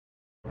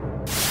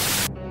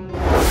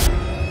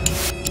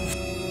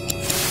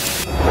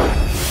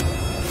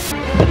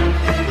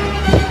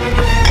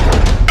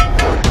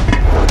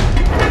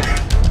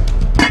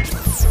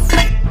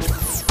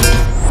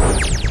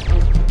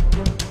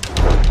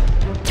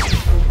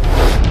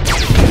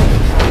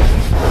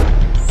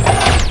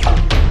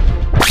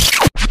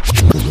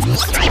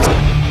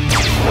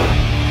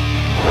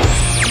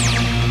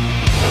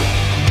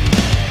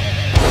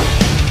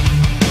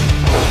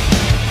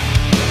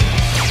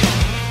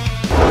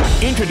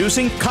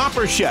Introducing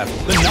Copper Chef,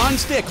 the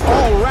non-stick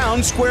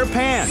all-round square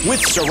pan with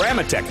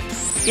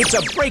CeramiTeach. It's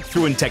a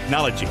breakthrough in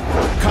technology.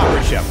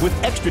 Copper Chef with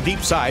extra deep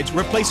sides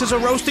replaces a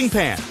roasting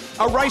pan,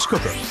 a rice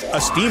cooker,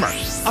 a steamer,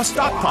 a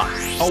stock pot,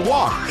 a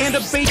wok, and a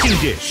baking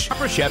dish.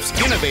 Copper Chef's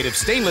innovative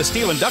stainless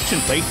steel induction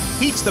plate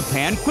heats the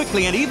pan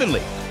quickly and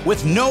evenly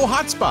with no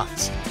hot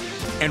spots.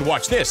 And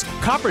watch this,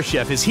 Copper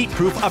Chef is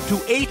heat-proof up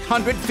to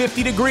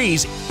 850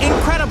 degrees.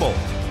 Incredible!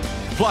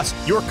 Plus,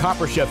 your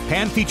Copper Chef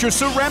pan features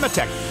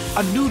CeramiTeach,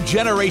 a new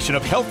generation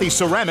of healthy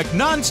ceramic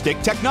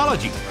non-stick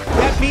technology.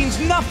 That means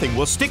nothing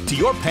will stick to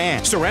your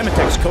pan.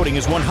 CeramiTeach's coating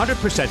is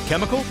 100%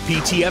 chemical,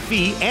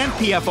 PTFE, and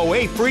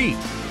PFOA free,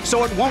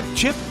 so it won't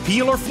chip,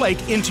 peel, or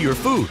flake into your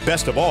food.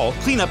 Best of all,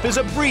 cleanup is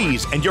a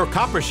breeze, and your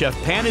Copper Chef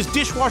pan is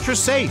dishwasher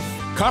safe.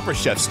 Copper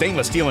Chef's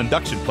stainless steel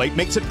induction plate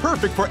makes it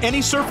perfect for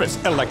any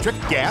surface: electric,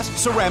 gas,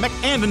 ceramic,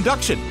 and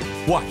induction.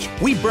 Watch,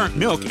 we burnt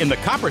milk in the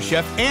Copper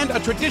Chef and a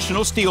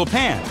traditional steel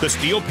pan. The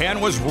steel pan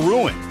was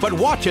ruined, but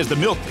watch as the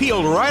milk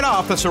peeled right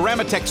off the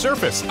CeramiTeach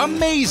surface.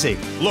 Amazing!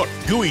 Look,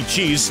 gooey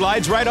cheese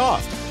slides right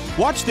off.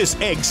 Watch this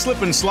egg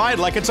slip and slide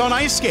like it's on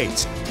ice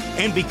skates.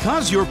 And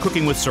because you're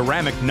cooking with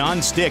ceramic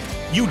non-stick,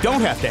 you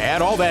don't have to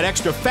add all that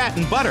extra fat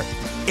and butter.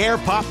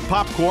 Air-popped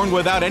popcorn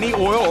without any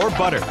oil or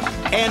butter.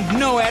 And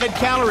no added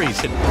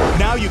calories.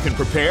 Now you can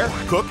prepare,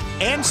 cook,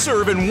 and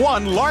serve in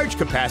one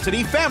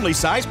large-capacity,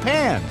 family-size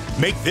pan.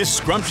 Make this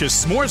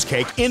scrumptious s'mores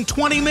cake in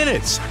 20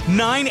 minutes.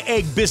 9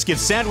 egg biscuit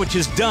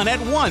sandwiches done at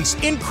once.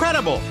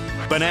 Incredible!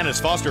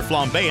 Bananas Foster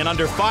flambe in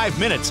under 5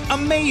 minutes.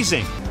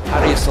 Amazing!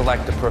 How do you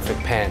select the perfect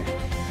pan?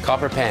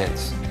 Copper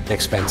pans,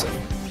 expensive.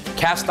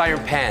 Cast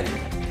iron pan,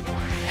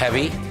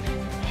 heavy,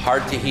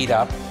 hard to heat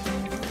up.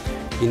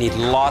 You need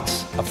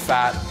lots of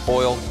fat,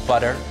 oil,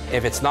 butter.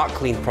 If it's not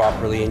cleaned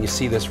properly and you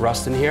see this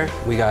rust in here,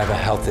 we gotta have a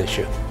health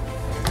issue.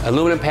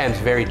 Aluminum pan's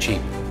very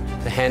cheap.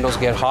 The handles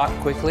get hot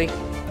quickly.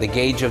 The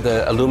gauge of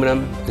the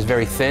aluminum is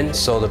very thin,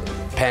 so the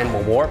pan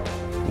will warp.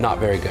 Not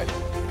very good.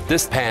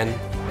 This pan,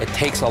 it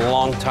takes a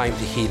long time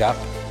to heat up.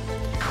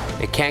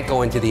 It can't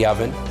go into the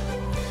oven,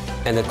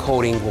 and the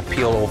coating will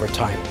peel over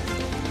time.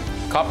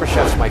 Copper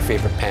Chef's my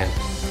favorite pan.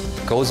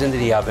 Goes into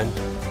the oven,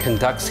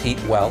 conducts heat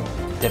well.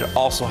 It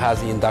also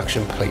has the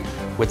induction plate.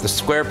 With the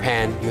square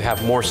pan, you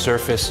have more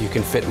surface, you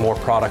can fit more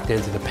product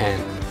into the pan.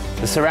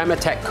 The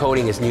CeramiTeach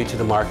coating is new to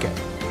the market.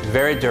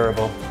 Very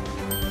durable,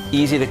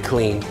 easy to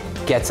clean,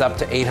 gets up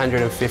to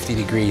 850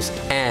 degrees,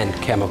 and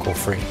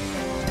chemical-free.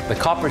 The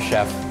Copper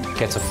Chef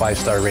gets a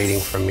 5-star rating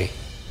from me.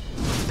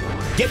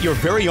 Get your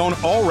very own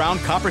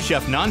all-round Copper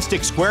Chef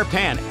non-stick square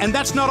pan, and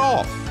that's not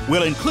all.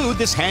 We'll include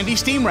this handy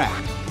steam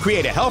rack.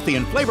 Create a healthy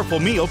and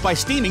flavorful meal by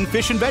steaming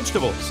fish and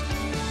vegetables.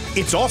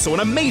 It's also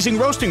an amazing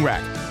roasting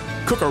rack.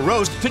 Cook a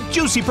roast to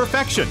juicy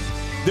perfection.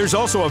 There's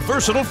also a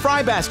versatile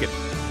fry basket.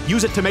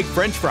 Use it to make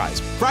French fries,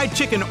 fried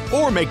chicken,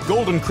 or make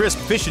golden crisp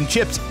fish and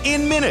chips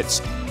in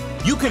minutes.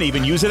 You can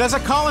even use it as a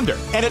colander,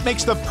 and it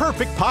makes the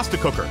perfect pasta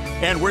cooker.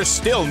 And we're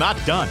still not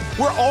done.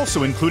 We're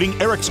also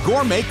including Eric's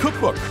Gourmet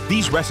Cookbook.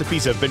 These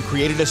recipes have been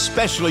created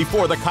especially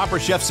for the Copper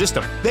Chef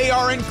system. They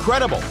are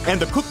incredible, and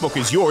the cookbook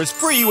is yours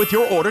free with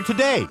your order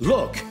today.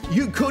 Look,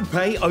 you could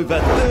pay over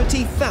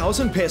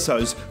 30,000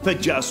 pesos for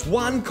just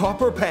one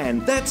copper pan.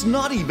 That's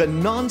not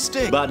even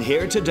non-stick. But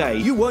here today,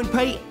 you won't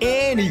pay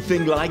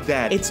anything like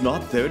that. It's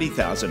not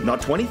 30,000,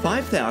 not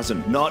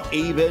 25,000, not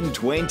even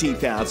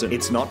 20,000.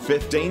 It's not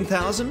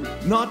 15,000.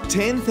 Not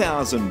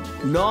 10,000,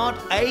 not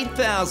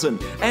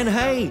 8,000, and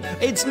hey,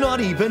 it's not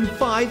even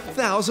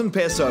 5,000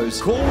 pesos.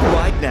 Call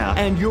right now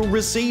and you'll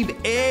receive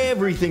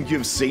everything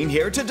you've seen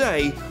here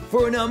today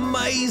for an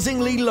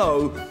amazingly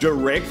low,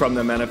 direct from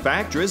the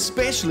manufacturer's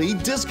specially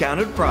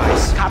discounted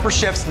price. Copper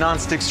Chef's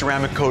non-stick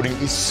ceramic coating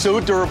is so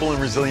durable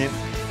and resilient,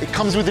 it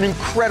comes with an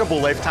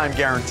incredible lifetime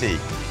guarantee.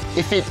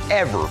 If it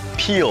ever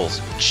peels,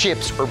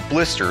 chips, or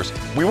blisters,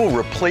 we will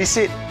replace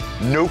it.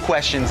 No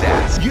questions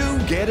asked. You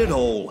get it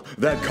all.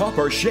 The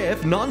Copper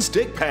Chef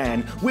non-stick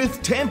pan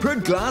with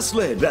tempered glass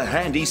lid, the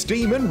handy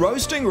steam and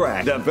roasting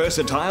rack, the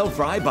versatile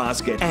fry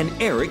basket, and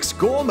Eric's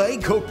Gourmet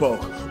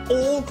Cookbook.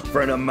 All for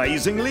an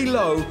amazingly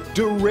low,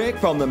 direct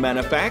from the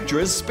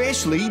manufacturer's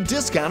specially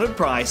discounted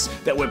price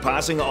that we're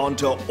passing on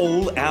to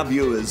all our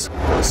viewers.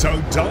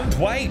 So don't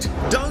wait,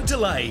 don't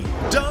delay,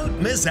 don't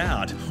miss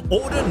out.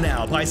 Order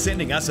now by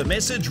sending us a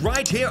message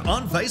right here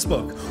on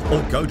Facebook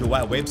or go to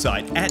our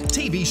website at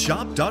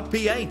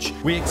tvshop.ph.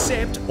 We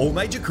accept all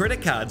major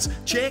credit cards,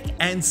 check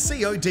and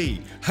COD.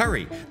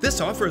 Hurry,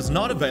 this offer is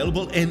not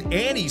available in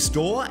any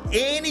store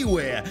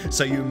anywhere,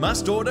 so you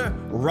must order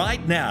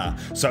right now.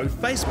 So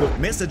Facebook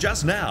message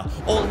us now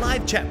or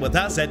live chat with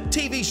us at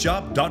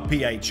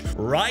tvshop.ph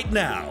right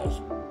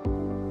now.